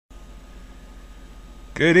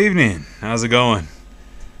Good evening. How's it going?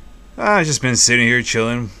 I've just been sitting here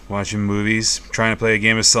chilling, watching movies, trying to play a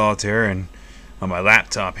game of Solitaire and on my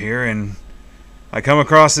laptop here, and I come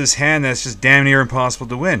across this hand that's just damn near impossible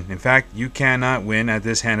to win. In fact, you cannot win at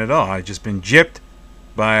this hand at all. I've just been gypped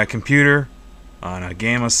by a computer on a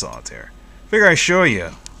game of Solitaire. Figure I show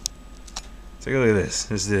you. Take a look at this.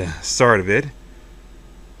 This is the start of it.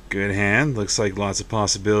 Good hand. Looks like lots of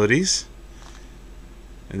possibilities.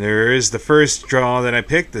 And there is the first draw that I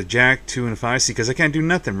picked, the Jack, 2, and 5. See, because I can't do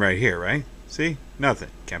nothing right here, right? See? Nothing.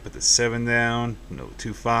 Can't put the 7 down. No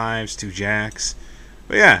 2 5s, 2 Jacks.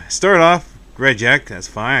 But yeah, start off, red Jack. That's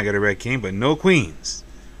fine. I got a red King, but no Queens.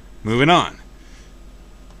 Moving on.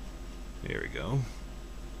 There we go.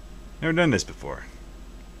 Never done this before.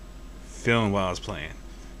 Feeling while I was playing.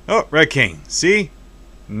 Oh, red King. See?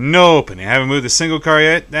 No opening. I haven't moved a single card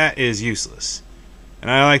yet. That is useless. And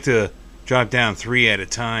I like to drop down 3 at a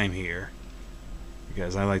time here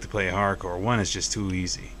because I like to play hardcore. 1 is just too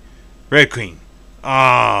easy. Red Queen.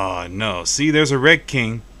 Oh, no. See, there's a red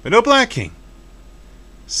King, but no black King.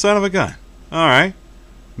 Son of a gun. Alright.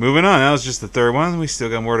 Moving on. That was just the third one. We still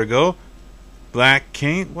got more to go. Black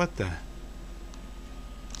King. What the?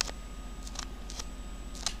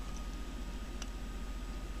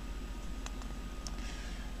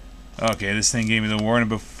 Okay, this thing gave me the warning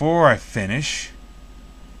before I finish.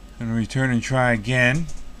 And return and try again.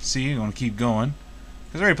 See, I'm going to keep going.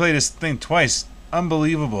 Because I already played this thing twice.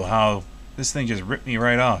 Unbelievable how this thing just ripped me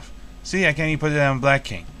right off. See, I can't even put it on Black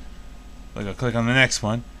King. Look, I'll click on the next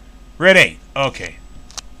one. Red 8. Okay.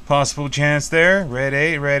 Possible chance there. Red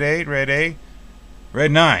 8, red 8, red 8.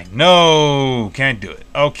 Red 9. No! Can't do it.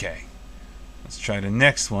 Okay. Let's try the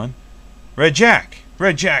next one. Red Jack.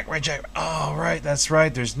 Red Jack, red Jack. Oh, right, that's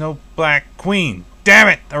right. There's no Black Queen. Damn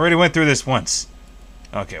it! I already went through this once.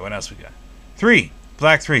 Okay, what else we got? 3.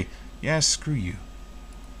 Black 3. Yeah, screw you.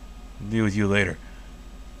 I'll deal with you later.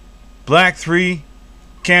 Black 3.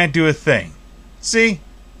 Can't do a thing. See?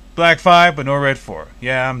 Black 5, but no red 4.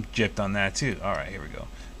 Yeah, I'm gypped on that too. Alright, here we go.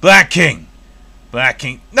 Black King. Black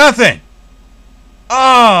King. Nothing!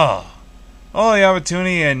 Oh! All the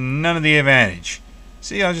opportunity and none of the advantage.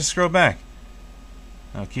 See, I'll just scroll back.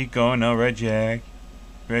 I'll keep going. No, red Jack.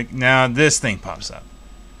 Red. Now this thing pops up.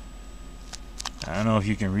 I don't know if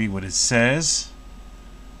you can read what it says.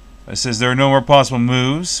 It says there are no more possible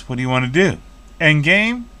moves. What do you want to do? End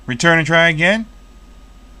game? Return and try again?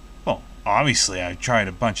 Well, obviously I've tried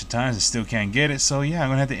a bunch of times and still can't get it, so yeah, I'm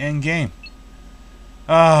going to have to end game.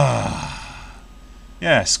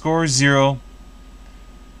 Yeah, score 0.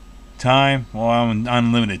 Time, well, I'm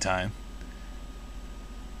unlimited time.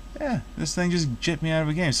 Yeah, this thing just jipped me out of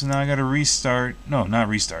a game, so now I got to restart. No, not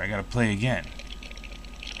restart. I got to play again.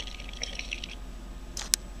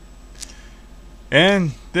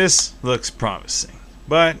 And this looks promising.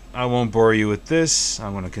 But I won't bore you with this.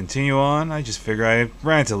 I'm going to continue on. I just figure I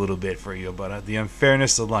rant a little bit for you about the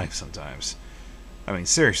unfairness of life sometimes. I mean,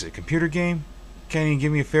 seriously, a computer game? Can't even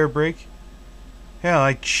give me a fair break? Hell,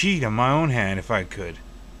 I'd cheat on my own hand if I could.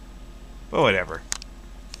 But whatever.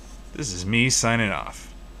 This is me signing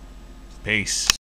off. Peace.